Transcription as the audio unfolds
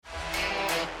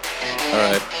All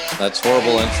right, that's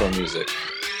horrible intro music.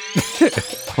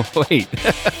 Wait.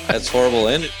 That's horrible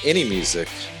any music.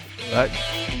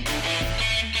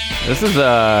 This is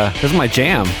my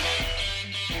jam.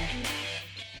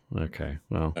 Okay,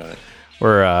 well, All right.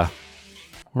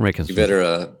 we're making. You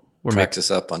better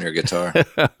practice up on your guitar.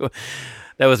 That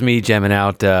was me jamming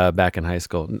out back in high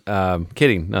school.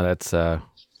 Kidding. No, that's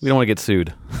we don't want to get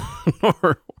sued.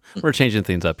 we're changing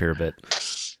things up here a bit.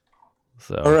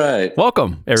 So, all right,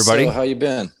 welcome everybody. So how you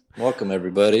been? Welcome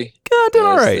everybody. Doing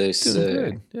all right. They say.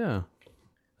 Doing good.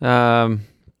 Yeah.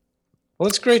 Well,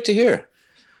 it's great to hear.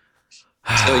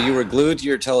 So you were glued to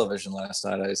your television last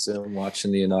night, I assume,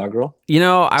 watching the inaugural.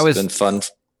 It's been fun.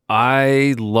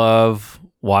 I love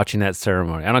watching that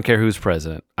ceremony. I don't care who's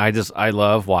president. I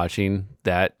love watching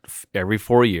that every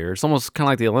 4 years. It's almost kind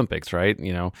of like the Olympics, right?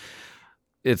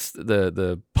 It's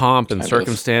the pomp and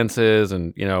circumstances,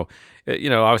 and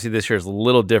obviously this year is a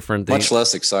little different. Much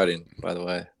less exciting, by the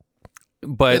way,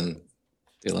 than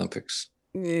the Olympics.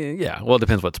 Yeah, well, it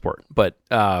depends what sport. But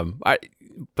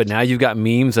now you've got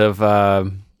memes of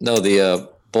the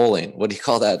bowling. What do you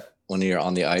call that when you're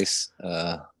on the ice?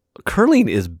 Curling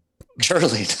is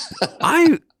curling.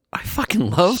 I fucking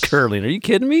love curling. Are you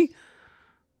kidding me?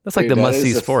 That's like the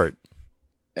must-see sport.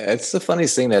 It's the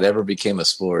funniest thing that ever became a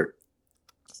sport.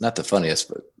 Not the funniest,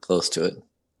 but close to it.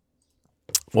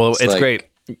 Well, it's great.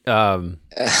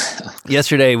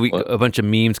 Yesterday, a bunch of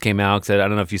memes came out. Said, I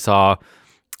don't know if you saw,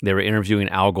 they were interviewing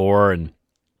Al Gore, and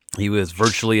he was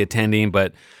virtually attending,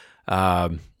 but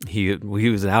he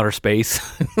was in outer space.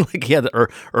 Like he had the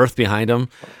Earth behind him.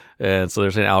 And so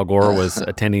they're saying Al Gore was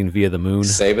attending via the moon.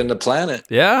 Saving the planet.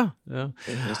 Yeah.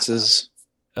 It's his...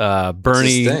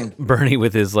 Bernie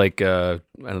with his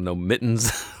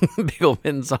mittens, big old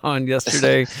mittens on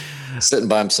yesterday, sitting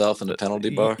by himself in the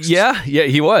penalty box. Yeah,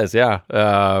 he was. Yeah,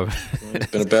 he's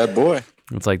been a bad boy.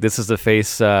 It's like, this is the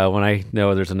face when I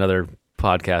know there's another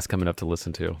podcast coming up to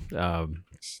listen to.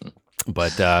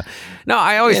 But no,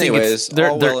 I always think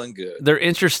they're well and good. They're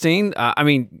interesting. I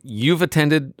mean, you've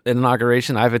attended an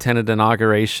inauguration. I've attended an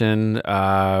inauguration.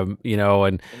 And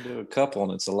been to a couple,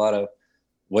 and it's a lot of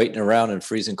waiting around in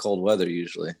freezing cold weather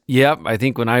usually. Yep. I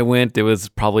think when I went, it was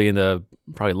probably in the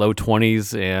low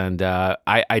 20s. And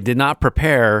I did not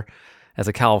prepare as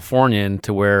a Californian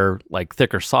to wear like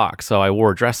thicker socks. So I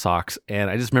wore dress socks, and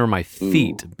I just remember my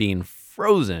feet being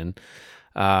frozen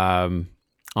on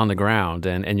the ground.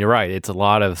 And you're right. It's a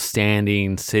lot of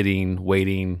standing, sitting,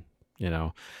 waiting,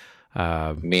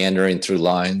 meandering through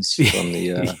lines from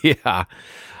the... yeah.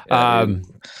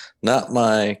 Not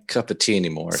my cup of tea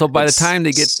anymore. So by the time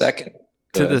they get second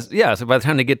to this, so by the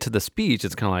time they get to the speech,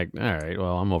 it's kind of like, all right,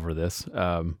 well, I'm over this.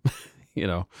 Yeah,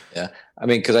 I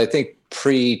mean, because I think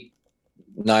pre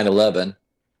 9/11,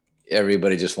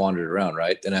 everybody just wandered around,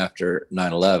 right? Then after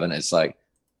 9/11, it's like,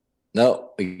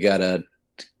 no, we gotta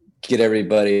get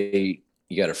everybody.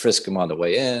 You gotta frisk them on the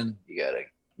way in. You gotta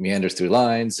meander through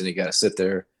lines, and you gotta sit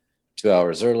there 2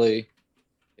 hours early.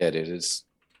 Yeah, it is.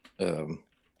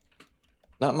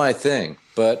 Not my thing,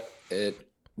 but it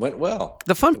went well.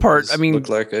 The fun part, looked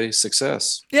like a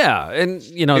success. Yeah, and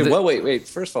wait.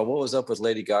 First of all, what was up with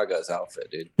Lady Gaga's outfit,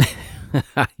 dude?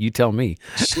 You tell me.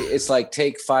 It's like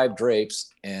take 5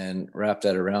 drapes and wrap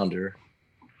that around her,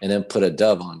 and then put a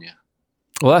dove on you.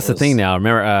 Well, that's the thing now.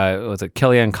 Remember, was it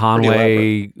Kellyanne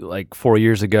Conway like 4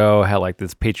 years ago had like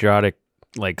this patriotic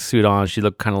like suit on? She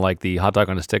looked kind of like the hot dog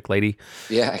on a stick lady.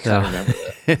 Yeah, I kind of remember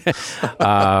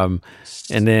that.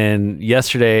 And then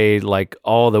yesterday, like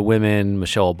all the women,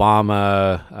 Michelle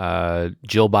Obama,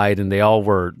 Jill Biden, they all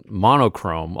were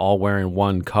monochrome, all wearing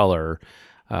one color,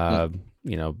 pantsuits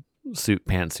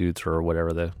or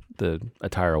whatever the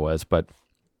attire was. But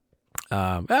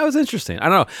that was interesting. I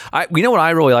don't know. We know what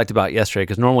I really liked about yesterday,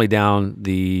 because normally down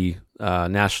the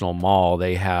National Mall,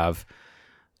 they have,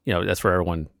 that's where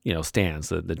everyone, stands,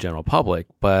 the general public.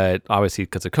 But obviously,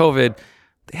 because of COVID,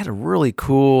 they had a really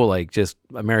cool, like, just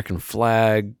American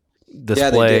flag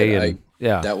display. Yeah, they did.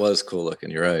 That was cool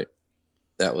looking. You're right.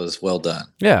 That was well done.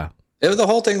 Yeah. The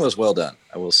whole thing was well done,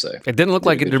 I will say. It didn't look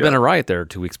like there'd been a riot there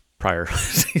 2 weeks prior.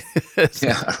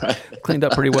 Right. Cleaned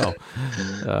up pretty well.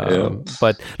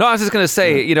 But no, I was just going to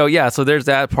say, so there's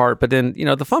that part. But then,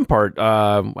 the fun part,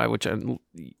 which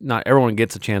not everyone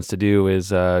gets a chance to do,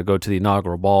 is go to the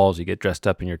inaugural balls. You get dressed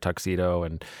up in your tuxedo,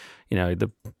 and,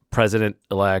 the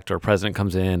president-elect or president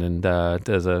comes in and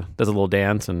does a little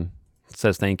dance and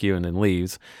says thank you and then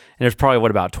leaves. And there's probably,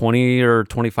 about 20 or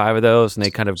 25 of those, and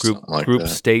they kind of group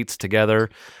states together.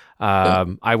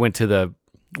 I went to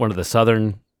one of the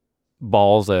southern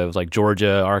balls of like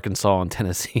Georgia, Arkansas, and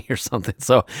Tennessee or something.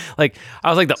 So like I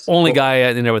was like the only guy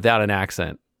in there without an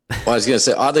accent. Well, I was going to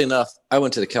say, oddly enough, I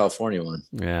went to the California one.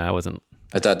 Yeah,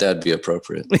 I thought that'd be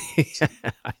appropriate.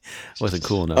 Wasn't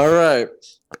cool enough. All right.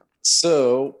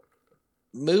 So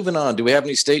moving on. Do we have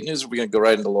any state news, or are we going to go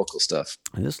right into local stuff?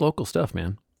 And this local stuff,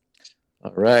 man.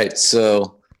 All right.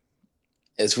 So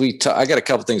as I got a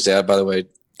couple things to add, by the way,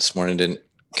 this morning didn't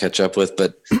catch up with,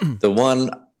 but the one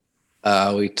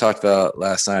we talked about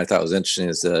last night I thought was interesting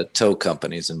is the tow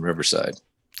companies in Riverside.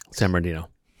 San Bernardino.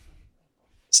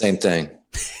 Same thing.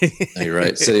 You're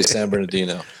right. City of San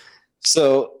Bernardino.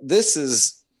 So this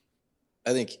is,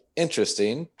 I think,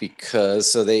 interesting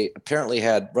because they apparently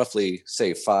had roughly,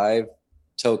 say, 5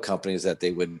 tow companies that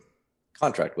they would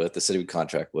contract with, the city would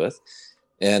contract with,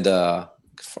 and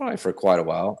probably for quite a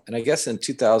while. And I guess in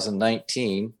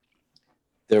 2019,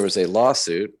 there was a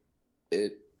lawsuit. I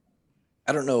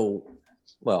don't know.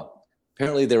 Well,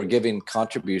 apparently they were giving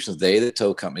contributions. The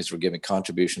tow companies were giving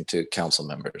contribution to council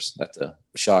members. That's a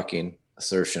shocking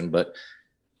assertion. But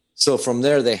so from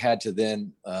there, they had to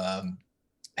then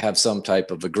have some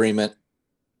type of agreement,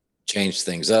 change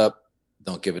things up,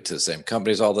 don't give it to the same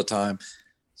companies all the time.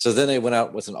 So then they went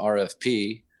out with an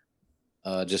RFP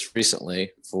just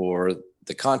recently for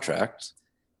the contract,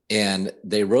 and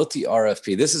they wrote the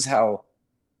RFP. This is how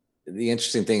the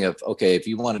interesting thing of, okay, if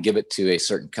you want to give it to a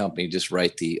certain company, just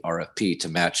write the RFP to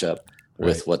match up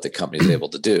with what the company is able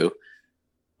to do,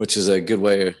 which is a good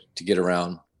way to get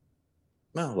around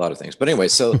a lot of things. But anyway,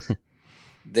 so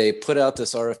they put out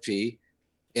this RFP,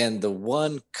 and the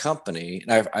one company,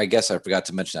 and I guess I forgot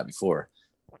to mention that before,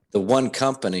 the one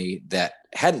company that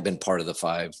hadn't been part of the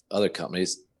 5 other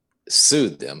companies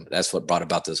sued them. That's what brought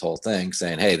about this whole thing,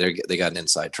 saying, hey, they got an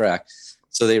inside track.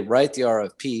 So they write the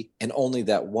RFP, and only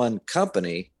that one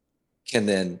company can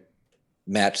then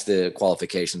match the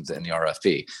qualifications in the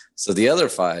RFP. So the other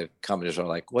 5 companies are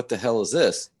like, what the hell is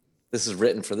this? This is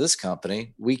written for this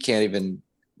company. We can't even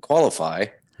qualify.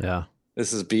 Yeah.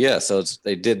 This is BS. So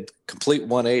they did complete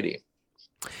 180.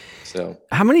 So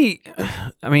how many,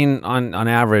 I mean, on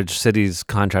average, cities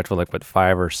contract with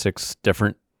 5 or 6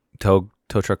 different tow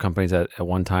truck companies at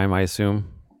one time, I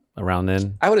assume, around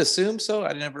then? I would assume so.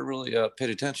 I never really paid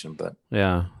attention, but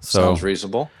yeah, sounds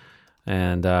reasonable.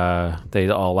 And they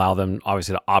allow them,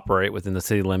 obviously, to operate within the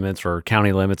city limits or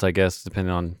county limits, I guess,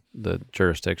 depending on the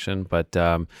jurisdiction. But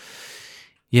yeah,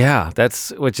 I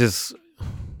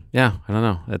don't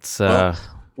know. It's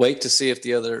wait to see if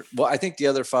I think the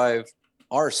other 5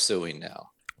 are suing now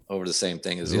over the same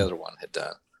thing as the other one had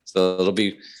done. So it'll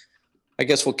be, I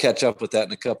guess we'll catch up with that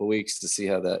in a couple of weeks to see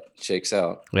how that shakes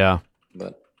out. Yeah.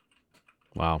 But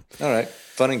wow. All right.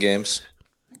 Fun and games.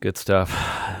 Good stuff.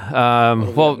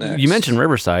 Well, you mentioned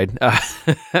Riverside.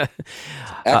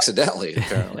 Accidentally,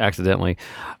 apparently. Accidentally.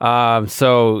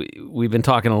 So we've been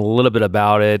talking a little bit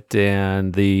about it,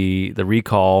 and the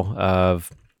recall of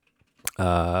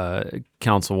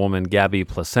Councilwoman Gabby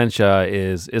Placentia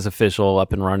is official,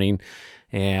 up and running,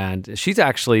 and she's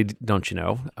actually, don't you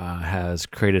know, has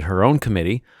created her own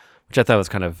committee, which I thought was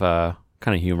kind of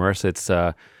humorous. It's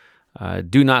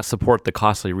do not support the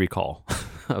costly recall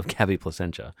of Gabby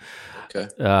Placentia. Okay.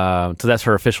 So that's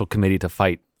her official committee to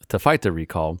fight the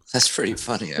recall. That's pretty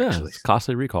funny, actually. Yeah,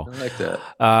 costly recall. I like that.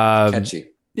 Catchy.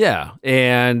 Yeah,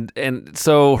 and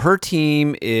so her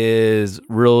team is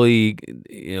really,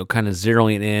 kind of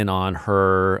zeroing in on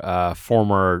her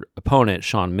former opponent,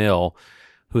 Sean Mill,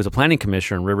 who is a planning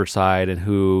commissioner in Riverside, and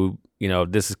who,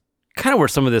 this is kind of where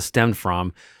some of this stemmed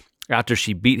from. After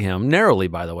she beat him narrowly,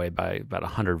 by the way, by about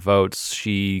 100 votes,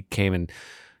 she came and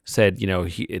said,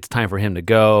 it's time for him to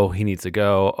go. He needs to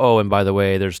go. Oh, and by the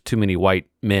way, there's too many white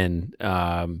men,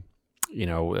 that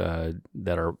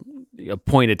are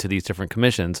appointed to these different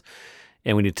commissions,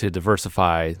 and we need to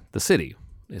diversify the city.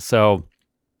 So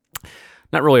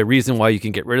not really a reason why you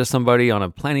can get rid of somebody on a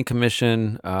planning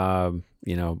commission, and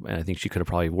I think she could have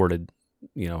probably worded,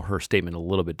 her statement a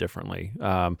little bit differently.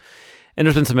 And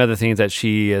there's been some other things that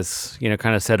she has,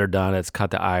 kind of said or done that's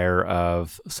caught the ire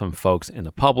of some folks in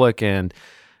the public. And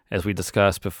as we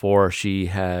discussed before, she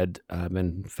had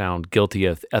been found guilty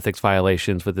of ethics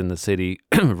violations within the city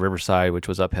of Riverside, which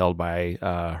was upheld by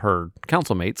her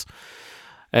council mates.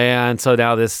 And so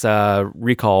now this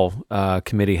recall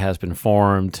committee has been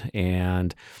formed.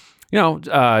 And,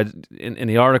 in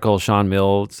the article, Sean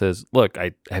Mill says, look,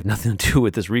 I have nothing to do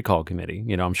with this recall committee.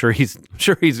 I'm sure he's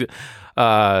he's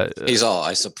all,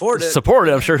 I support it.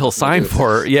 I'm sure he'll sign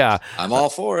for it. Yeah. I'm all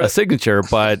for it. A signature.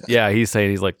 But yeah, he's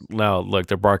like, no, look,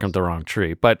 they're barking up the wrong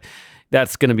tree. But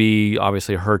that's going to be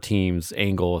obviously her team's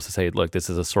angle, is to say, look, this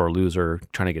is a sore loser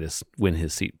trying to win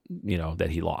his seat, that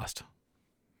he lost.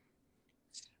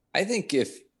 I think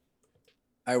if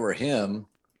I were him,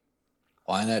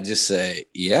 why not just say,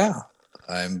 yeah,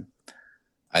 I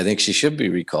think she should be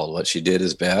recalled. What she did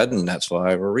is bad, and that's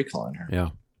why we're recalling her.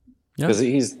 Yeah. Because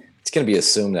it's going to be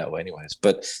assumed that way anyways.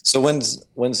 But so when's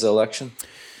the election?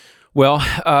 Well,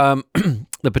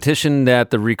 the petition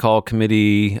that the recall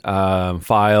committee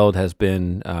filed has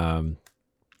been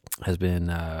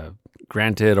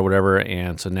granted or whatever,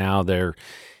 and so now they're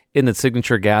in the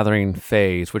signature gathering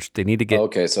phase, which they need to get.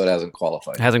 Okay, so it hasn't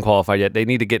qualified. Hasn't qualified yet. They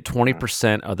need to get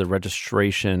 20% of the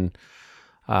registration.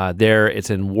 There, it's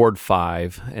in Ward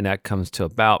 5, and that comes to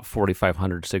about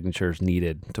 4,500 signatures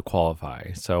needed to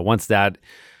qualify. So once that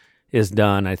is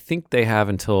done, I think they have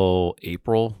until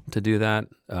April to do that.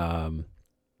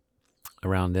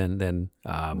 Around then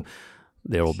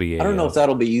there will be I don't know if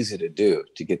that'll be easy to do,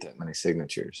 to get that many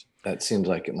signatures. That seems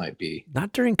like it might be.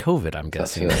 Not during COVID, I'm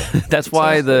guessing. That's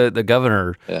why the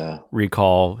governor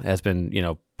recall has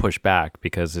been, pushed back,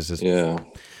 because this is, we're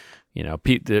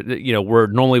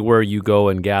normally where you go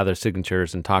and gather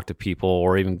signatures and talk to people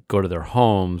or even go to their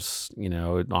homes.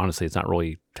 Honestly, it's not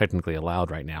really technically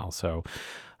allowed right now. So,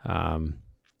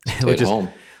 stay at home.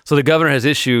 So the governor has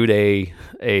issued a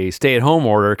stay-at-home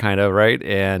order, kind of, right?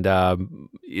 And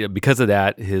because of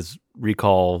that, his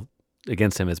recall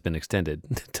against him has been extended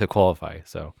to qualify.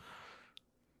 So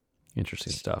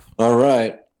interesting stuff. All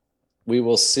right. We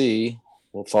will see.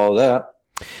 We'll follow that.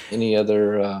 Any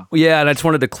other? Yeah, and I just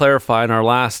wanted to clarify, in our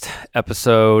last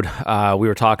episode, we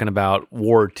were talking about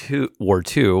Ward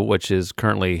 2, which is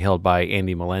currently held by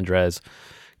Andy Melendrez.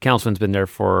 Councilman's been there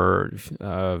for,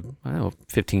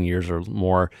 15 years or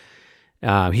more.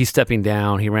 He's stepping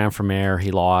down. He ran for mayor.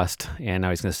 He lost, and now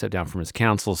he's going to step down from his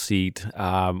council seat.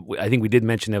 I think we did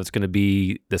mention that it's going to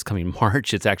be this coming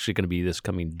March. It's actually going to be this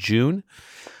coming June.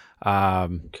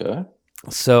 Okay.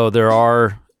 So there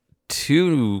are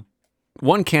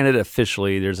one candidate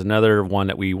officially. There's another one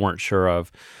that we weren't sure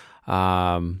of.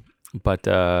 But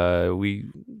we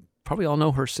probably all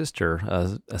know her sister,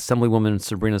 Assemblywoman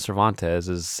Sabrina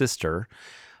Cervantes' sister,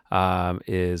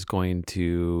 is going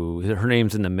to, her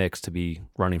name's in the mix to be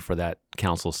running for that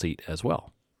council seat as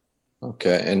well.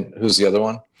 Okay. And who's the other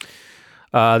one?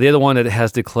 The other one that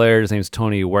has declared, his name's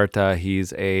Tony Huerta.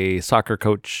 He's a soccer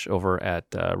coach over at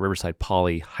Riverside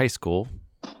Poly High School,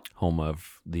 home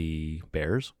of the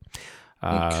Bears.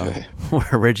 Okay.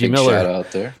 Where Reggie Big Miller. Shout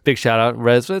out there. Big shout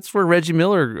out. That's where Reggie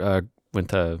Miller went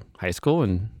to high school,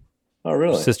 and oh,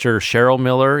 really? Sister Cheryl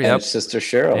Miller. And sister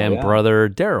Cheryl. And brother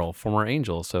Daryl, former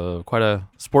Angel. So quite a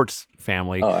sports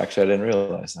family. Oh, actually, I didn't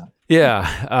realize that.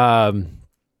 Yeah.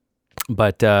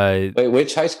 But wait,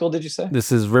 which high school did you say?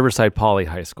 This is Riverside Poly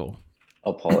High School.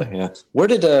 Oh, Poly, yeah. Where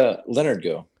did Leonard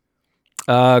go?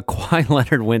 Kawhi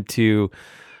Leonard went to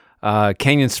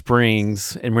Canyon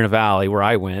Springs in Marina Valley, where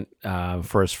I went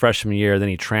for his freshman year. Then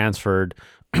he transferred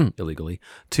illegally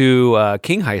to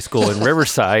King High School in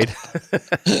Riverside.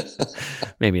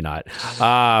 Maybe not.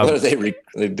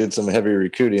 They did some heavy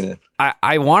recruiting.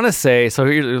 I want to say, so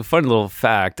here's a fun little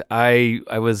fact. I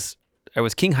was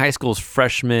King High School's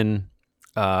freshman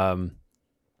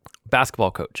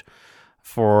basketball coach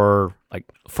for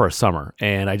a summer,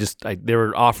 and they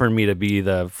were offering me to be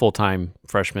the full-time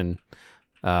freshman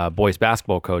boys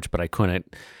basketball coach, but I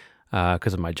couldn't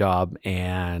because of my job.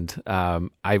 And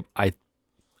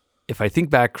if I think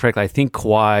back correctly, I think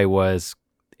Kawhi was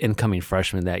incoming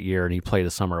freshman that year, and he played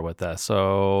a summer with us.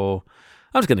 So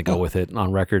I'm just going to go with it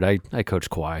on record. I coached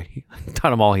Kawhi,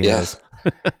 taught him all he knows.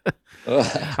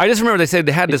 I just remember they said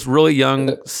they had this really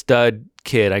young stud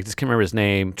kid. I just can't remember his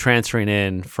name, transferring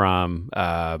in from.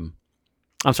 I'm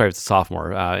sorry, it's a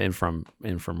sophomore in from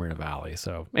Marina Valley.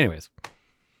 So, anyways.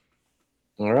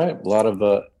 All right, a lot of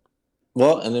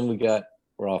and then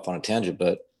we're off on a tangent,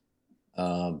 but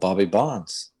Bobby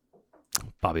Bonds.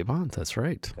 Bobby Bonds, that's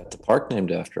right. Got the park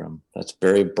named after him. That's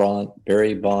Barry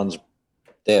Bonds'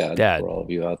 dad. For all of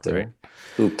you out there, right.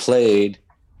 Who played.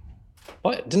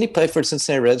 What, didn't he play for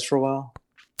Cincinnati Reds for a while?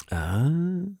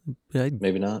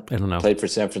 Maybe not. I don't know. Played for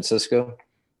San Francisco?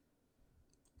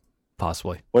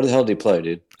 Possibly. Where the hell did he play,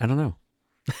 dude? I don't know.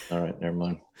 All right, never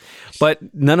mind.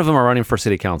 But none of them are running for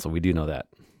city council. We do know that.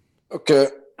 Okay.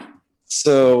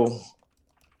 So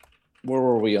where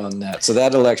were we on that? So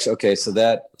that election. Okay. So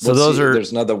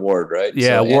there's another ward, right?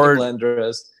 Yeah. So Ward.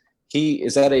 Melendrez,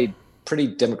 is that a pretty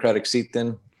Democratic seat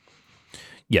then?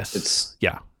 Yes.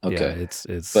 Yeah. Okay. Yeah,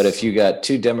 it's. But if you got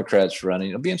two Democrats running,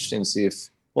 it'll be interesting to see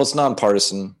it's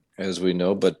nonpartisan, as we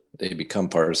know, but they become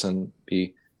partisan. Do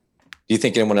you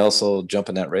think anyone else will jump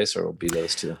in that race, or will it be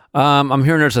those two? I'm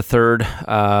hearing there's a third.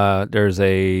 I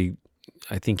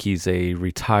think he's a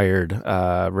retired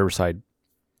Riverside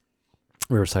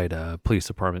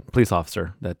police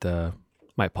officer that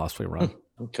might possibly run.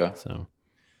 Okay. So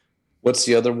What's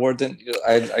the other award then?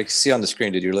 I see on the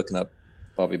screen. Did you looking up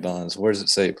Bobby Bonds? Where does it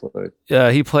say he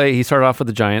played? He started off with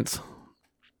the Giants.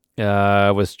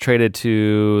 Was traded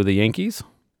to the Yankees.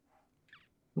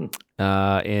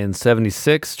 In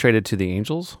 76, traded to the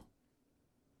Angels.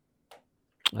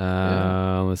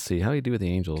 Let's see. How did he do with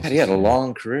the Angels? God, he had a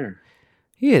long career.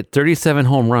 He had 37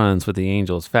 home runs with the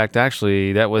Angels. In fact,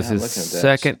 actually, that was his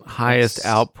second highest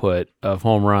output of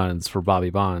home runs for Bobby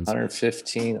Bonds.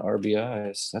 115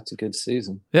 RBIs. That's a good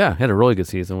season. Yeah, he had a really good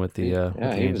season with the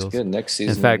Angels. He was good. Next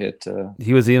season, in fact,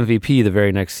 he was the MVP the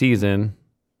very next season.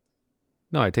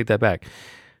 No, I take that back.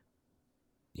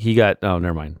 He got, oh,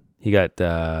 never mind. He got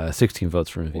 16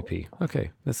 votes for MVP. Okay,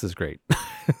 this is great.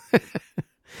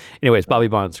 Anyways, Bobby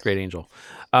Bonds, great Angel.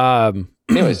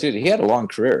 Anyways, dude, he had a long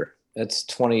career. That's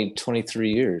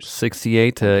 23 years.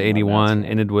 68 to 81,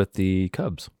 ended with the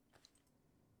Cubs.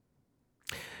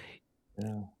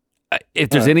 Yeah. If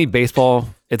there's any baseball,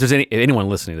 if there's anyone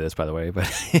listening to this, by the way, but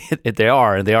if they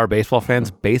are baseball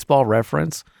fans,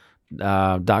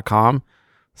 baseballreference.com,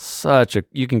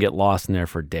 you can get lost in there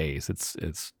for days. It's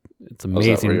amazing. Oh,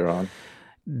 is that where you're on?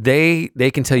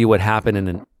 They can tell you what happened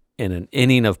in an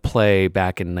inning of play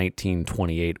back in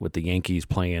 1928 with the Yankees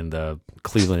playing the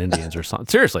Cleveland Indians or something.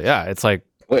 Seriously, yeah, it's like,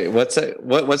 wait, what's it?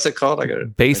 What's it called? I got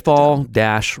it.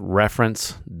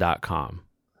 Baseball-reference.com.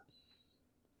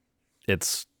 I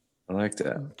like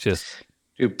that.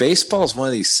 Dude, baseball is one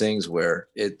of these things where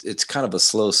it's kind of a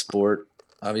slow sport,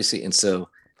 obviously, and so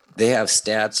they have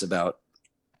stats about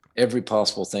every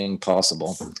possible thing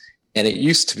possible. And it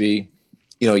used to be,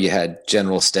 you had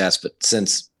general stats, but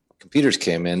since computers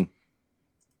came in,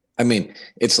 I mean,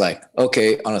 it's like,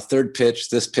 okay, on a third pitch,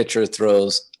 this pitcher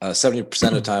throws 70%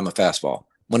 of the time a fastball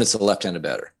when it's a left-handed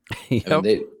batter. Yep. I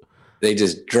mean, they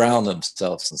just drown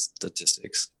themselves in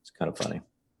statistics. It's kind of funny.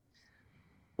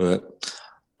 But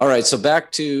all right, so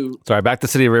back to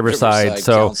City of Riverside.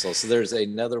 So there's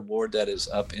another award that is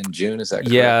up in June. Is that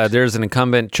correct? Yeah, there's an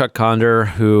incumbent, Chuck Conder,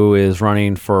 who is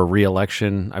running for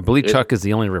re-election. I believe Chuck is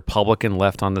the only Republican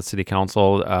left on the city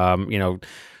council.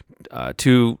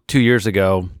 2 years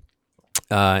ago,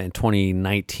 in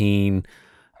 2019,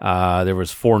 there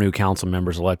was 4 new council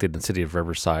members elected in the city of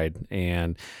Riverside,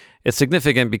 and it's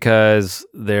significant because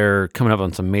they're coming up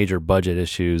on some major budget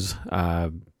issues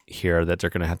here that they're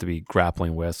going to have to be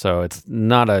grappling with. So it's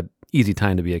not an easy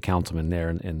time to be a councilman there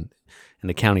in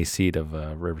the county seat of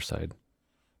Riverside.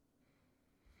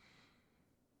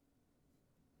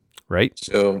 Right?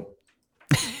 So,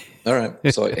 all right.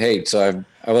 So, hey,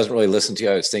 I wasn't really listening to you.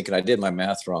 I was thinking I did my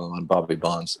math wrong on Bobby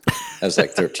Bonds. That was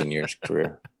like 13 years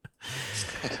career.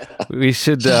 We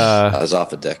should... I was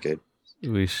off a decade.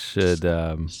 We should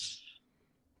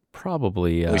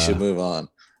probably... we should move on.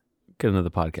 Get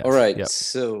another podcast. All right. Yep.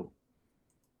 So,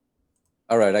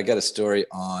 all right. I got a story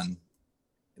in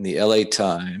the LA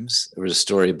Times. There was a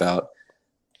story about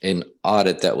an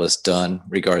audit that was done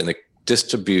regarding the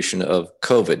distribution of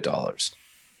COVID dollars.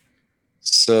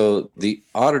 So the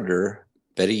auditor,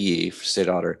 Betty Yee, state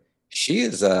auditor,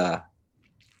 she's a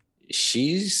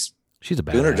badass.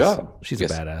 Doing her job. She's a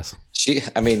badass.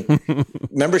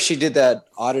 Remember she did that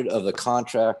audit of the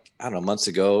contract, I don't know, months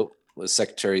ago with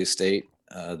Secretary of State,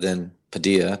 then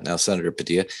Padilla, now Senator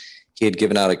Padilla. He had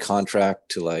given out a contract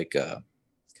to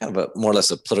kind of a more or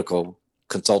less a political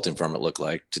consulting firm, it looked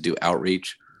like, to do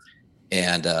outreach,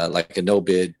 and like a no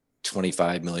bid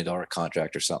 $25 million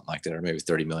contract or something like that, or maybe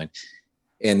 $30 million.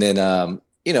 And then,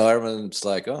 everyone's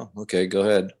like, oh, okay, go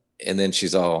ahead. And then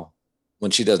she's all, when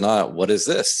she does not, what is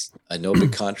this? A no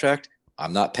bid contract?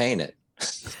 I'm not paying it.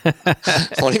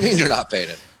 What do you mean you're not paying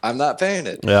it? I'm not paying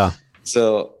it. Yeah.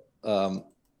 So I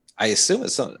assume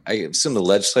the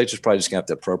legislature is probably just gonna have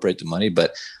to appropriate the money,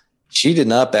 but she did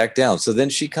not back down. So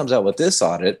then she comes out with this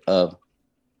audit of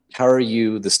how are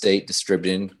you, the state,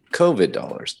 distributing COVID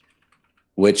dollars,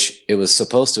 which it was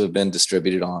supposed to have been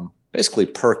distributed on basically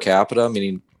per capita,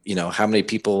 meaning, how many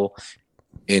people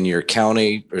in your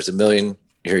county, there's 1 million,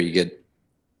 here you get,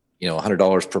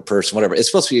 $100 per person, whatever. It's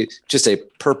supposed to be just a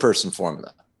per person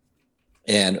formula.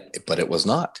 But it was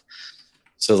not.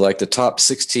 So like the top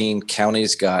 16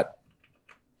 counties got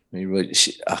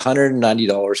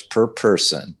 $190 per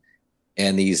person.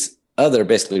 And these other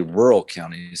basically rural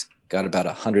counties got about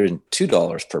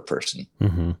 $102 per person.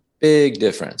 Mm-hmm. Big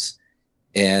difference.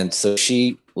 And so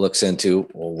she looks into,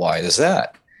 well, why is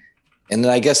that? And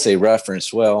then I guess they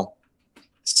referenced, well,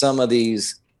 some of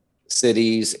these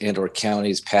cities and or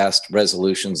counties passed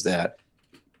resolutions that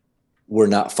were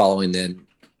not following the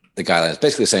guidelines,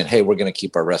 basically saying, hey, we're going to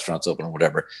keep our restaurants open or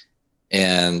whatever.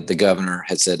 And the governor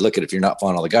had said, look, if you're not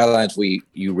following all the guidelines,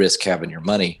 you risk having your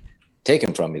money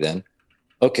taken from you then.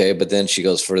 Okay, but then she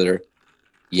goes further.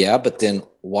 Yeah, but then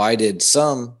why did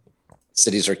some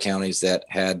cities or counties that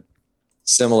had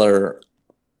similar,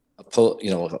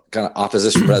 kind of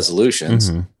opposition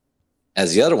resolutions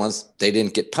as the other ones, they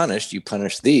didn't get punished? You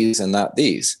punished these and not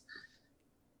these.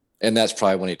 And that's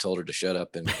probably when he told her to shut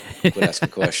up and quit asking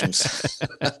questions.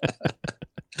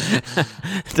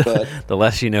 The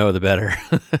less you know, the better.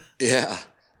 Yeah.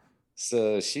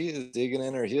 So she is digging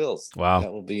in her heels. Wow.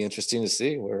 That will be interesting to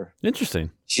see where.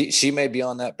 Interesting. She may be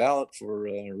on that ballot for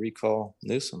recall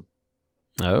Newsom.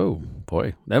 Oh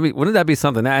boy, wouldn't that be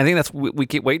something? I think that's what we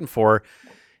keep waiting for,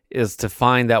 is to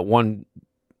find that one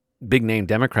big name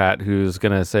Democrat who's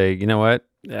going to say, you know what,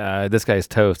 this guy's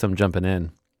toast. I'm jumping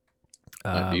in.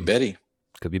 Might be Betty.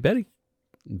 Could be Betty.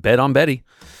 Bet on Betty.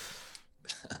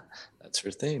 That's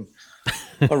her theme.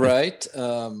 All right.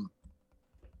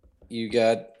 You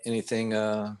got anything?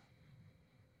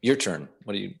 Your turn.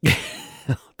 What do you?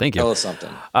 Thank you. Tell us something.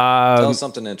 Tell us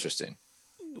something interesting.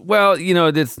 Well,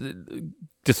 this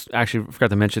just actually forgot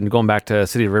to mention, going back to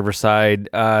City of Riverside,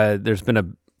 there's been a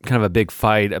kind of a big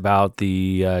fight about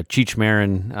the Cheech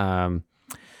Marin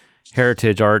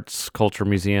Heritage Arts Culture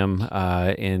Museum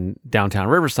in downtown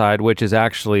Riverside, which is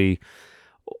actually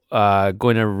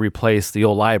going to replace the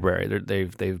old library.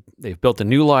 They've built a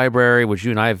new library, which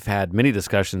you and I have had many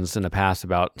discussions in the past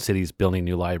about cities building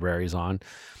new libraries on.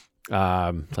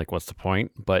 It's like, what's the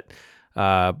point? But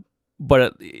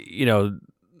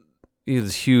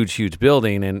it's huge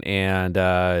building, and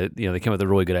they came up with a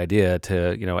really good idea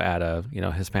to add a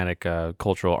Hispanic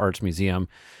cultural arts museum,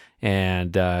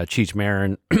 and Cheech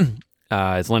Marin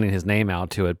is lending his name out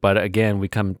to it. But again, we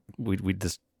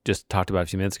just talked about a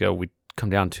few minutes ago. We come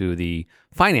down to the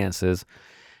finances,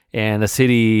 and the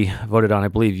city voted on, I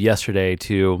believe, yesterday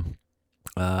to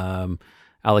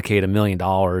allocate $1 million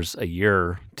a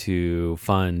year to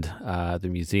fund the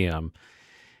museum.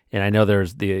 And I know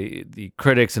there's the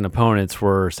critics and opponents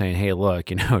were saying, hey,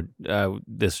 look,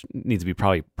 this needs to be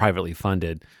probably privately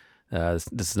funded.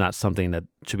 This is not something that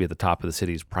should be at the top of the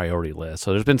city's priority list.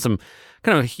 So there's been some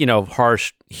kind of,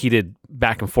 harsh, heated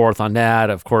back and forth on that.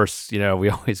 Of course, we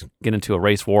always get into a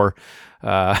race war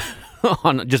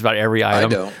on just about every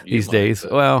item these days.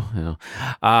 But well,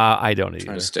 I don't either.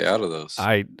 Trying to stay out of those.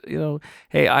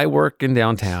 Hey, I work in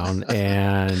downtown,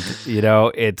 and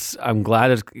I'm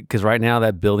glad because right now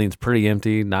that building's pretty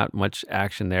empty, not much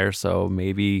action there. So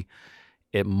maybe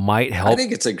it might help. I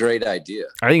think it's a great idea.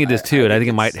 I think it is too, and I think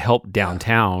it might help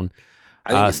downtown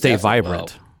stay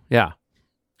vibrant. Yeah,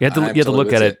 you have to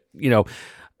look at it.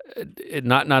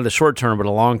 Not in the short term, but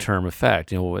a long term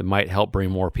effect. It might help bring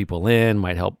more people in,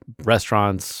 might help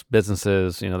restaurants,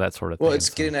 businesses, that sort of thing. Well, it's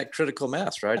getting that critical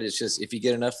mass, right? It's just, if you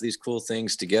get enough of these cool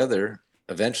things together,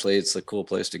 eventually it's a cool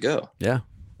place to go. Yeah,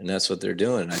 and that's what they're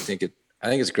doing. I think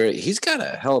it's great. He's got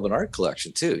a hell of an art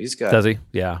collection too. Does he?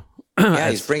 Yeah. Yeah,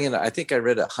 he's bringing. I think I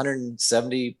read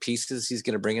 170 pieces he's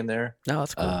going to bring in there. No,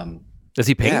 that's cool. Does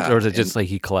he paint, or is it just like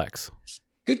he collects?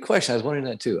 Good question. I was wondering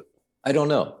that too. I don't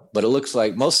know, but it looks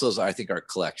like most of those, I think, are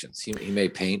collections. He may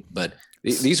paint, but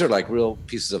these are like real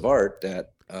pieces of art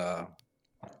that.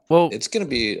 It's going to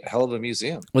be a hell of a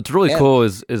museum. What's really cool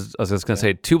is I was just going to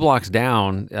say 2 blocks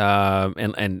down,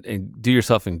 and do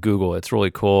yourself in Google. It's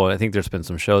really cool. I think there's been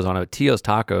some shows on it. Tio's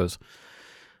Tacos.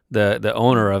 The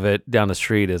owner of it down the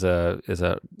street he's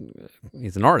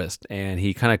an artist, and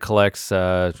he kind of collects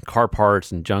car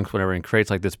parts and junks, whatever, and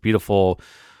creates like this beautiful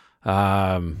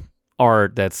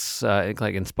art that's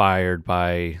like inspired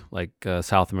by like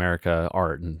South America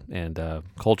art and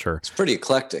culture. It's pretty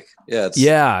eclectic.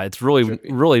 Yeah, it's really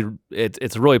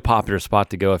it's a really popular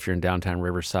spot to go if you're in downtown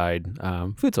Riverside.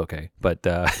 Food's okay, but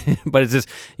it's just,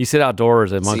 you sit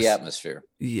outdoors amongst the atmosphere.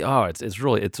 Oh, it's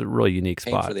a really unique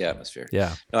spot for the atmosphere.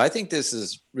 Yeah. No, I think this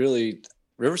is really,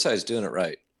 Riverside's doing it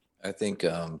right. I think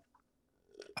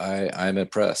I'm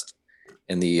impressed.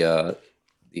 And the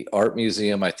art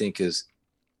museum, I think, is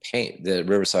the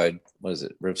Riverside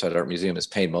Art Museum is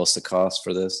paying most of the cost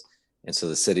for this, and so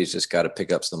the city's just got to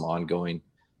pick up some ongoing.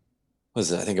 I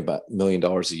think about $1 million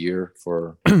a year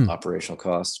for operational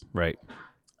costs. Right.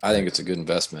 I think it's a good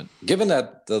investment, given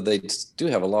that they do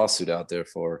have a lawsuit out there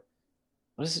for,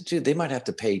 what does it do? They might have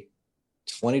to pay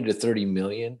 20 to 30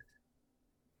 million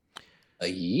a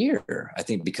year, I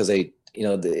think, because it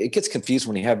gets confused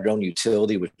when you have your own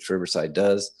utility, which Riverside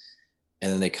does,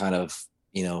 and then they kind of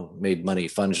made money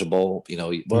fungible.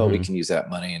 We can use that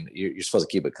money, and you're supposed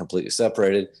to keep it completely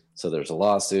separated. So there's a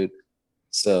lawsuit.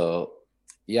 So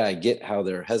yeah, I get how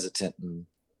they're hesitant in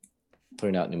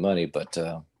putting out new money, but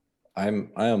I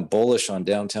am bullish on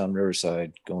downtown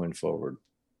Riverside going forward.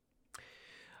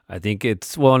 I think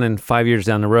it's, well, and then 5 years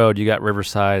down the road, you got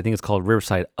Riverside. I think it's called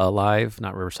Riverside Alive,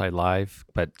 not Riverside Live,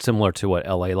 but similar to what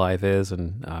LA Live is.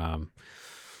 And,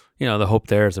 the hope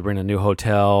there is to bring a new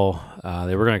hotel.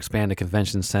 They were going to expand the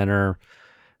convention center,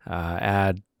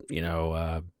 add,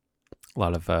 a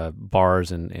lot of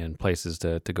bars and places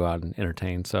to go out and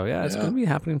entertain. So, it's going to be a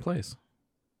happening place.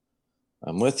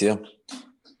 I'm with you.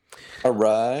 All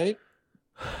right.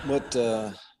 What...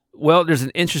 Well, there's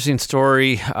an interesting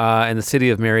story in the city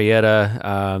of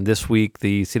Marietta. This week,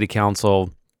 the city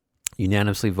council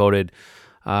unanimously voted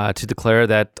to declare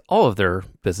that all of their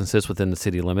businesses within the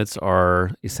city limits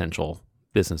are essential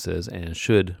businesses and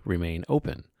should remain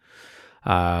open,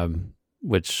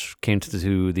 which came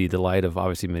to the delight of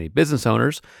obviously many business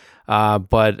owners.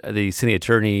 But the city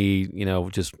attorney,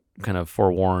 just kind of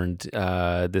forewarned,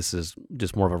 this is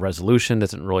just more of a resolution,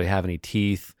 doesn't really have any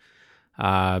teeth.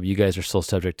 You guys are still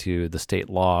subject to the state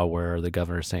law where the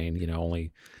governor is saying,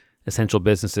 only essential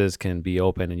businesses can be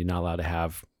open and you're not allowed to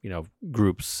have,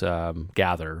 groups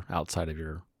gather outside of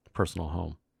your personal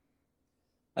home.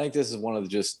 I think this is one of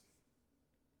just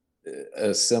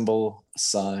a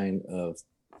sign of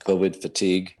COVID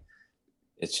fatigue.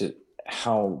 It's just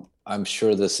how I'm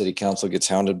sure the city council gets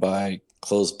hounded by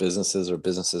closed businesses or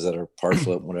businesses that are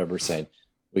partial, whatever, saying,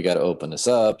 we got to open this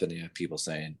up. And you have people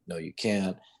saying, no, you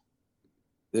can't.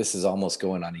 This is almost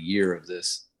going on a year of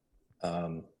this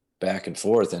back and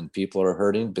forth, and people are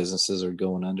hurting. Businesses are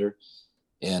going under,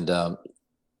 and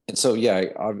so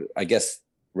I guess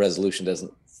resolution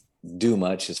doesn't do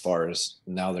much as far as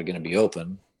now they're going to be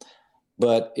open,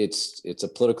 but it's a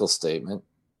political statement,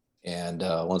 and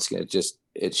once again,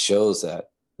 it shows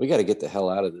that we got to get the hell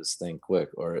out of this thing quick,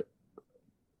 or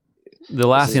the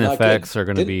lasting effects are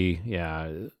going to be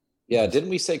Didn't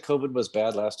we say COVID was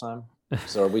bad last time?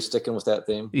 So are we sticking with that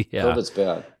theme? Yeah. COVID's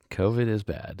bad. COVID is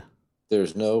bad.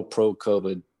 There's no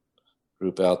pro-COVID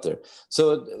group out there.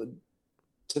 So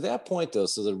to that point, though,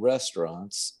 so the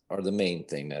restaurants are the main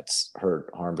thing that's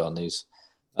harmed on these.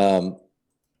 I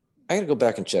got to go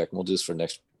back and check. And we'll do this for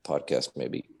next podcast,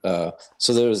 maybe.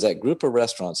 So there was that group of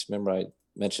restaurants. Remember I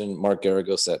mentioned Mark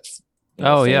Garagos, that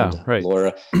right.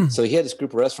 Laura. So he had this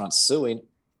group of restaurants suing,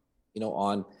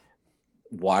 on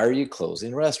why are you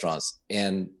closing restaurants?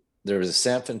 And there was a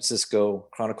San Francisco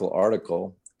Chronicle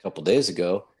article a couple days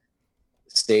ago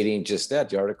stating just that.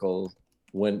 The article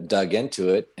dug into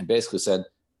it and basically said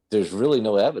there's really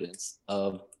no evidence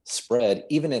of spread,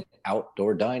 even in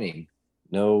outdoor dining.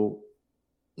 No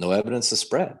evidence of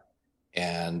spread.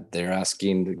 And they're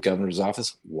asking the governor's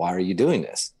office, why are you doing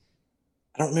this?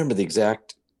 I don't remember the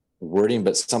exact wording,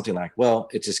 but something like, well,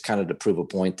 it's just kind of to prove a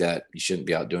point that you shouldn't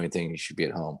be out doing anything. You should be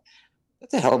at home.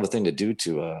 That's a hell of a thing to do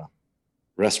to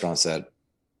restaurants that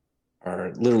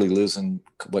are literally losing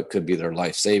what could be their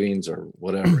life savings or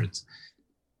whatever.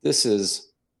 I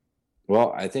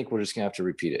think we're just gonna have to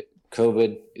repeat it.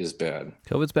 COVID is bad.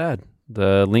 COVID's bad.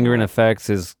 The lingering effects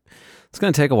it's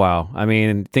going to take a while. I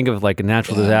mean, think of like a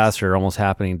natural disaster almost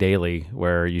happening daily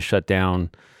where you shut down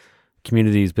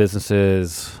communities,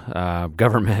 businesses,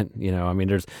 government,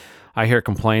 I hear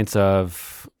complaints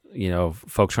of,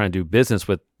 folks trying to do business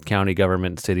with county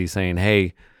government, cities saying,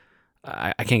 hey,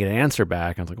 I can't get an answer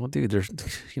back. I was like, well, dude, there's,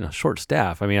 short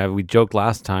staff. I mean, we joked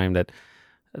last time that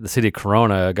the city of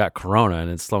Corona got Corona and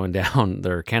it's slowing down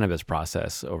their cannabis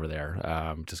process over there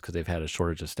just because they've had a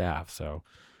shortage of staff. So,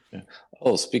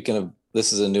 Oh, speaking of,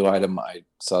 this is a new item I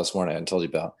saw this morning I hadn't told you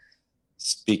about.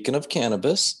 Speaking of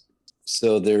cannabis,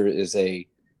 so there is a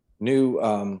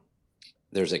new,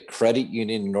 there's a credit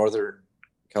union, Northern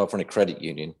California Credit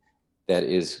Union, that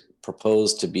is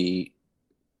proposed to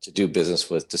do business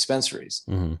with dispensaries,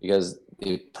 because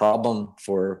the problem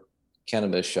for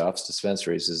cannabis shops,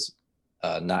 dispensaries, is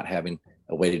not having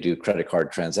a way to do credit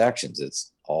card transactions.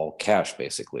 It's all cash,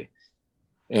 basically.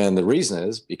 And the reason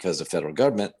is because the federal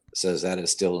government says that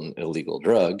is still an illegal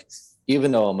drug,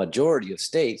 even though a majority of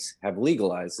states have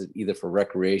legalized it either for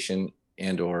recreation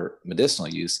and or medicinal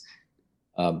use.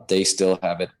 They still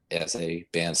have it as a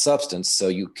banned substance. So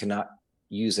you cannot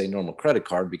use a normal credit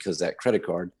card because that credit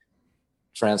card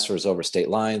transfers over state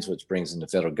lines, which brings in the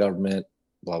federal government,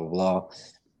 blah, blah, blah.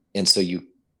 And so you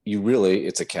really,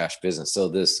 it's a cash business.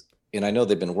 So and I know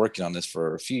they've been working on this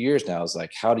for a few years now. It's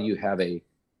like, how do you have a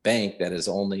bank that is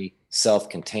only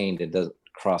self-contained and doesn't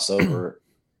cross over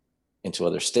into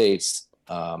other states?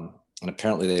 And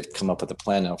apparently they've come up with a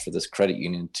plan now for this credit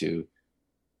union to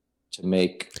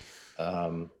make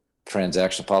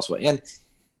transaction possible. And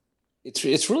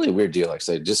it's really a weird deal. Like I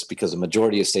say, just because the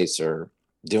majority of states are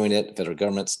doing it, the federal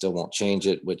government still won't change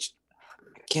it, which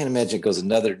I can't imagine it goes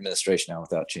another administration now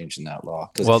without changing that law.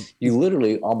 Because you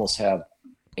literally almost have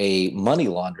a money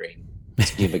laundering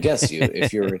scheme against you.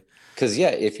 If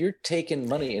you're taking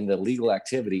money into legal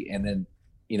activity and then,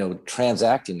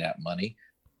 transacting that money,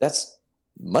 that's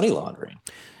money laundering.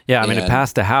 Yeah, I mean, it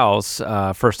passed the House,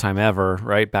 first time ever,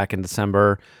 right? Back in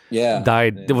December. Yeah.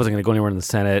 Died. It wasn't going to go anywhere in the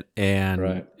Senate.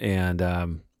 And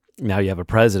now you have a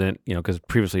president, because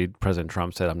previously President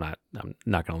Trump said, I'm not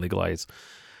going to legalize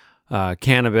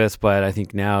cannabis. But I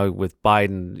think now with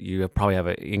Biden, you probably have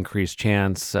an increased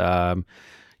chance. Senate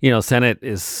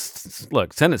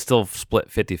Senate's still split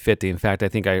 50-50. In fact, I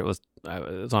think I was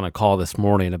on a call this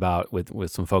morning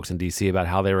with some folks in D.C. about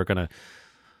how they were going to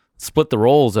split the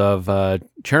roles of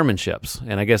chairmanships.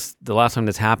 And I guess the last time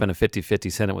this happened, a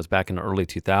 50-50 Senate, was back in the early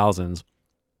 2000s.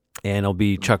 And it'll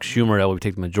be Chuck Schumer that will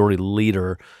take the majority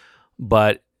leader.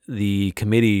 But the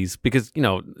committees, because, the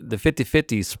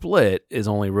 50-50 split is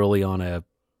only really on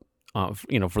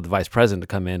for the vice president to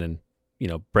come in and,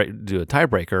 do a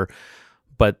tiebreaker.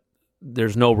 But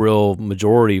there's no real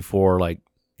majority for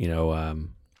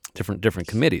different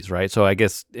committees, right? So I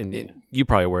guess, and you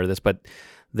probably aware of this, but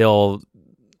they'll,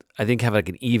 I think, have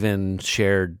an even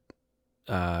shared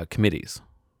committees.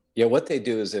 Yeah, what they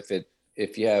do is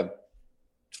if you have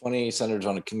 20 senators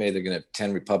on a committee, they're going to have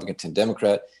 10 Republican, 10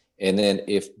 Democrat. And then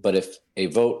if a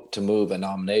vote to move a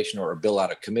nomination or a bill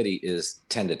out of committee is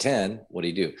 10-10, what do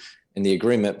you do? And the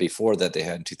agreement before that they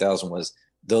had in 2000 was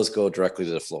those go directly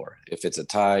to the floor. If it's a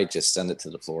tie, just send it to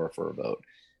the floor for a vote.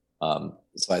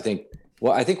 So I think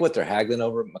what they're haggling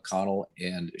over, McConnell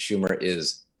and Schumer,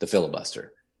 is the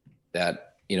filibuster.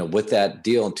 That, with that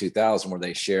deal in 2000 where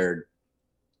they shared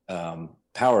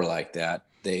power like that,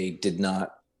 they did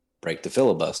not break the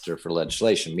filibuster for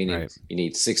legislation, meaning you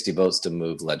need 60 votes to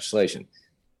move legislation.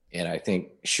 And I think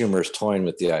Schumer's toying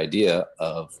with the idea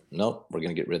of, nope, we're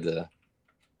going to get rid of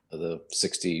the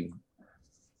 60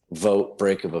 vote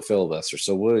break of a filibuster.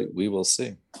 So we will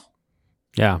see.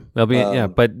 Yeah, there'll be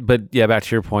but back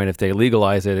to your point, if they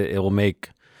legalize it, it will make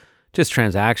just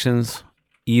transactions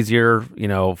easier,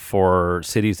 for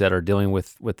cities that are dealing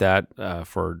with that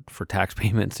for tax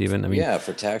payments even. I mean,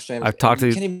 for tax payments. I've talked to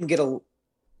you can't even get a.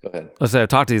 Go ahead. Let's say I've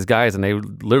talked to these guys and they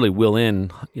literally will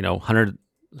in, hundreds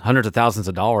of thousands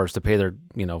of dollars to pay their,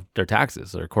 their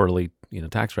taxes, their quarterly,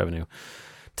 tax revenue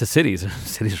to cities.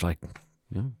 Cities are like,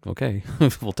 yeah, okay,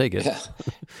 we'll take it. Yeah.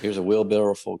 Here's a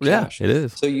wheelbarrow full of cash. Yeah, it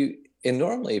is. So and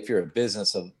normally if you're a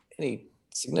business of any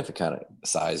significant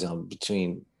size,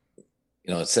 between,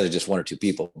 instead of just one or two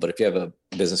people, but if you have a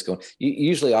business going, you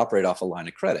usually operate off a line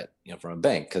of credit, from a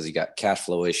bank, because you got cash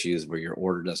flow issues where your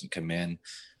order doesn't come in,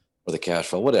 or the cash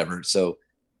flow, whatever. So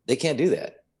they can't do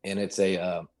that. And it's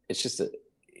a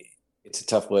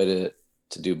tough way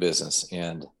to do business.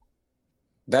 And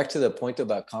back to the point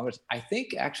about Congress, I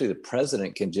think actually the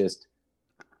president can just,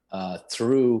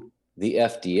 through the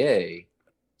FDA,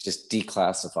 just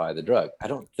declassify the drug. I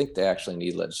don't think they actually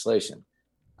need legislation.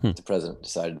 The president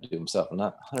decided to do himself. I'm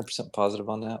not 100% positive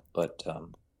on that, but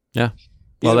yeah.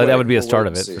 Well, that would be a start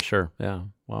of it for sure. Yeah.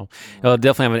 Well, it'll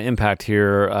definitely have an impact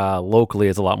here locally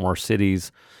as a lot more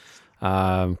cities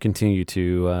continue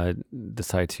to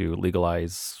decide to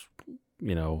legalize,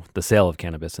 the sale of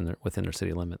cannabis within their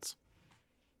city limits.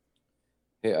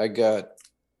 Hey, I got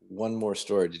one more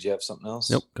story. Did you have something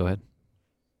else? Nope. Go ahead.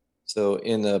 So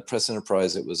in the Press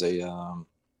Enterprise, it was in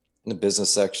the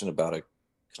business section about a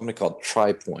company called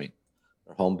TriPoint,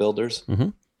 or home builders,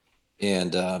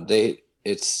 and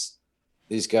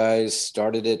these guys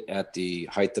started it at the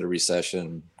height of the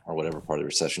recession, or whatever part of the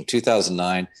recession,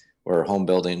 2009, where home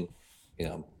building,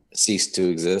 ceased to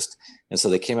exist. And so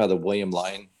they came out of the William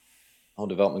Lyon Home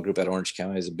Development Group at Orange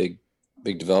County. Is a big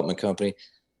development company.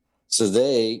 So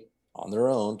they, on their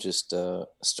own, just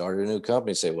started a new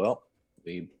company. Say, well,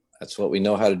 that's what we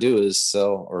know how to do, is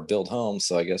sell or build homes.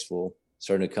 So I guess we'll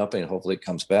start a new company and hopefully it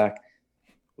comes back.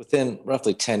 Within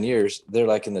roughly 10 years, they're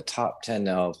like in the top 10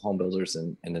 now of home builders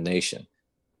in the nation.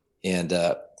 And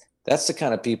that's the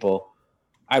kind of people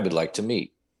I would like to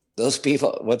meet. Those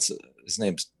people, what's his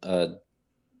name's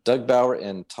Doug Bauer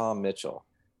and Tom Mitchell.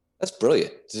 That's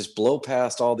brilliant. Just blow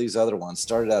past all these other ones.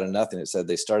 Started out of nothing. It said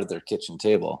they started their kitchen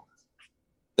table.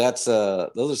 Those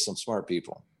are some smart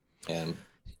people. And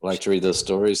I like to read those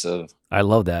stories of. I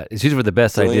love that. It's usually where the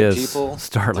best ideas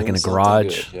start, like in a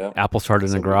garage. Yeah. Apple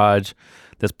started in a garage.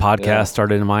 This podcast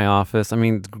started in my office. I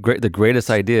mean, the greatest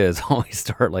ideas always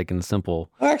start like in simple.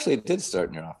 Well, actually, it did start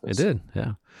in your office. It did,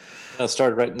 yeah. It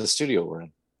started right in the studio we're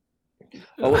in.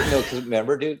 Oh, wait, no, because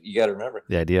remember, dude, you got to remember.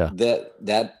 The idea.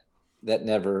 That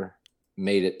never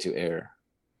made it to air.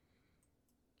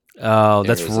 Oh,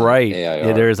 that's right.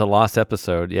 Yeah, there is a lost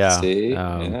episode. Yeah. See?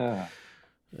 Yeah.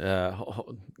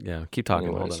 Keep talking.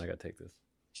 Anyways. Hold on, I got to take this.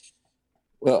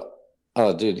 Well,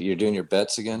 oh, dude, you're doing your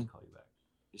bets again?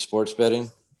 Sports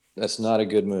betting? That's not a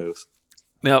good move.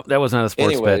 No, that was not a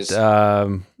sports bet.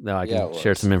 No, I can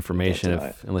share some information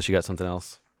unless you got something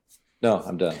else. No,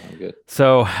 I'm done. I'm good.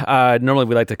 So normally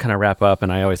we like to kind of wrap up,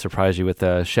 and I always surprise you with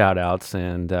shout outs.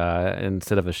 And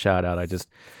instead of a shout out, I just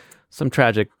some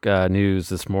tragic news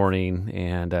this morning,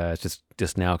 and it's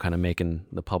just now kind of making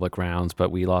the public rounds. But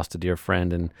we lost a dear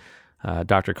friend, and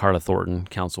Dr. Carla Thornton,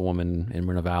 councilwoman in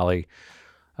Moreno Valley,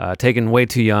 taken way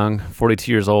too young,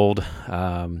 42 years old.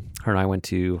 Her and I went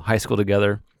to high school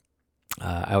together.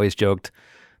 I always joked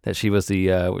that she was the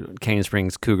Canyon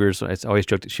Springs Cougars. I always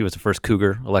joked that she was the first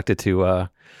Cougar elected to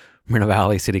Moreno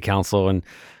Valley City Council,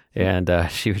 and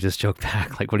she would just joke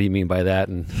back, like, "What do you mean by that?"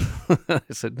 And I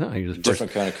said, "No, you're just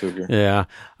different kind of Cougar." Yeah,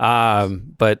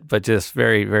 but just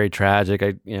very, very tragic.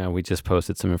 We just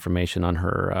posted some information on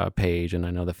her page, and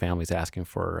I know the family's asking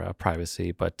for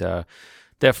privacy, but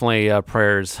definitely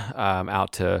prayers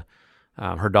out to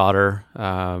her daughter.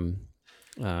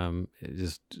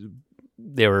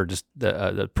 They were just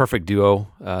the perfect duo,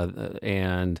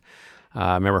 and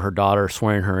I remember her daughter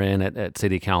swearing her in at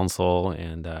city council,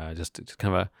 and just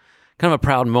kind of a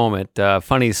proud moment.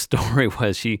 Funny story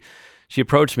was she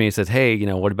approached me and said, "Hey,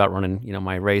 what about running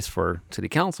my race for city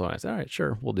council?" And I said, "All right,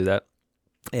 sure, we'll do that."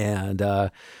 And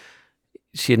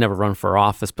she had never run for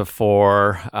office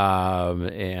before,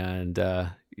 and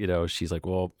she's like,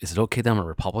 "Well, is it okay that I'm a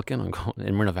Republican? I'm going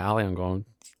in Moreno Valley." I'm going,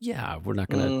 "Yeah, we're not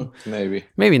gonna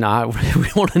maybe not. We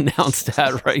won't announce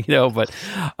that, right? But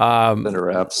under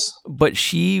wraps." But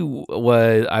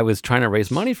I was trying to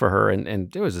raise money for her,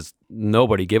 and there was just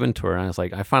nobody given to her. And I was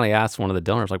like, I finally asked one of the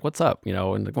donors, like, "What's up?"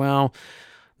 And like, well,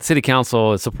 the city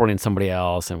council is supporting somebody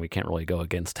else, and we can't really go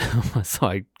against them. So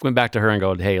I went back to her and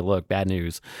go, "Hey, look, bad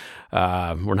news.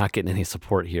 We're not getting any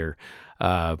support here.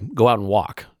 Go out and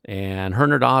walk." And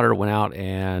her daughter went out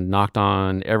and knocked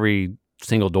on every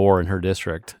single door in her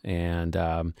district, and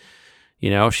I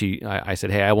said,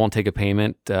 "Hey, I won't take a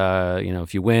payment.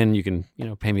 If you win, you can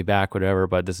pay me back, whatever.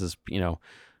 But this is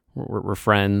we're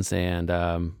friends, and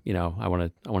I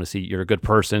want to see you're a good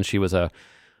person." She was a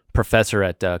professor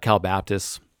at Cal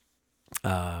Baptist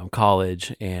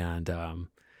College, and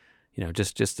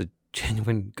just a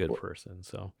genuine good person.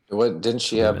 So, what didn't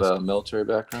she have a military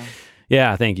background?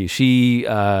 Yeah, thank you. She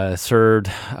served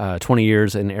 20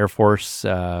 years in the Air Force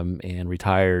and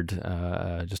retired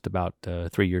just about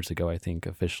 3 years ago, I think,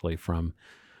 officially from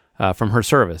her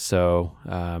service. So,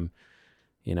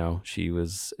 she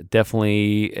was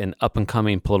definitely an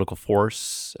up-and-coming political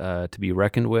force to be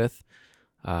reckoned with.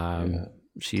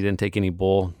 She didn't take any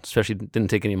bull, especially didn't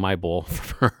take any of my bull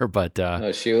from her. But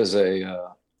no, she was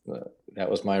that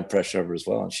was my impression of her as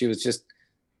well. And she was just,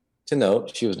 to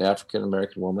note, she was an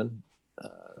African-American woman.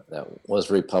 That was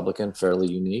Republican,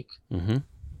 fairly unique. Mm-hmm.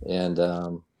 And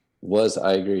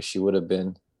I agree, she would have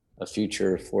been a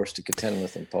future force to contend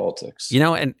with in politics.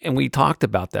 And we talked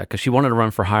about that because she wanted to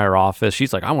run for higher office.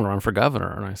 She's like, "I want to run for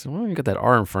governor." And I said, "Well, you got that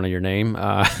R in front of your name.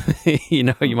 You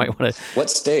might want to." What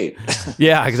state?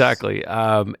 Yeah, exactly.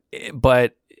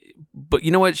 But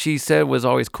you know what she said was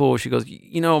always cool? She goes,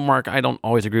 "Mark, I don't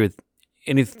always agree with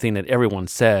anything that everyone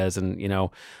says. And,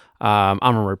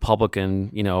 I'm a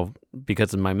Republican,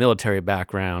 because of my military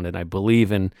background, and I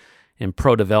believe in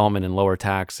pro-development and lower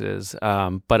taxes.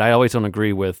 But I always don't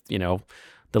agree with,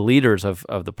 the leaders of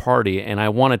the party, and I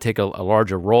want to take a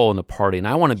larger role in the party, and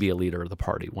I want to be a leader of the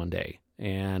party one day."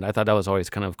 And I thought that was always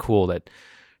kind of cool that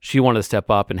she wanted to step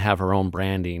up and have her own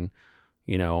branding,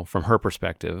 from her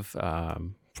perspective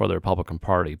for the Republican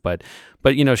Party. But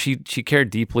she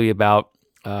cared deeply about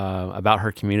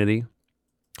her community.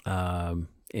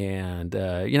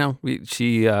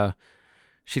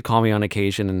 She'd call me on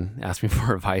occasion and ask me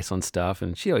for advice on stuff,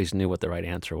 and she always knew what the right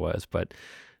answer was, but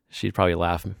she'd probably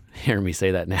laugh hearing me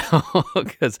say that now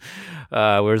because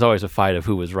there was always a fight of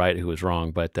who was right, who was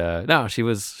wrong. But no, she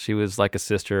was like a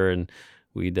sister, and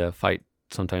we'd fight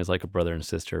sometimes like a brother and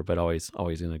sister, but always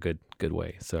in a good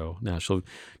way. So now she'll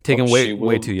taken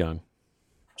way too young.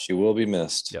 She will be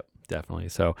missed. Yep, definitely.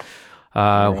 So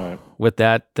right. With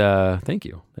that, thank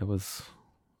you. That was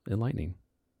enlightening.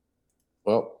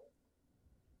 Well,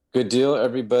 good deal,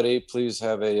 everybody. Please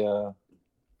have a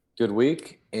good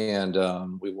week, and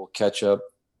we will catch up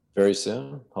very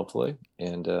soon, hopefully.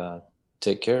 And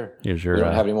take care. Here's your, we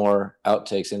don't have any more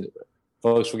outtakes,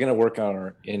 folks. We're going to work on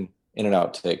our in and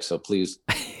outtake. So please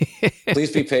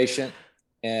be patient,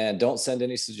 and don't send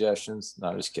any suggestions. No,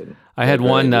 I'm just kidding. I had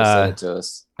one. Send it to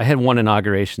us. I had one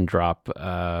inauguration drop.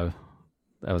 I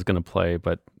was going to play,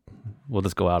 but we'll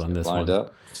just go out on this lined one.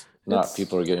 Up. Not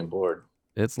people are getting bored.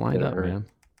 It's lined up, man.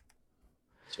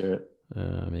 Sure.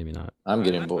 Maybe not. I'm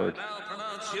getting bored.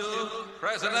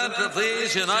 President of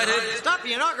these United... Stop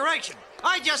the inauguration.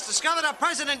 I just discovered a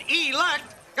president-elect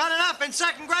got it up in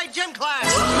second grade gym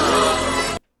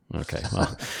class. Okay,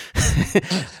 well,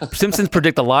 Simpsons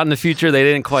predict a lot in the future. They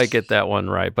didn't quite get that one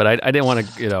right, but I didn't want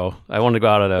to, I wanted to go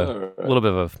out on a little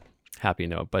bit of a happy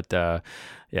note. But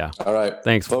yeah. All right.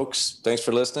 Thanks, folks. Thanks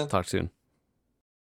for listening. Talk soon.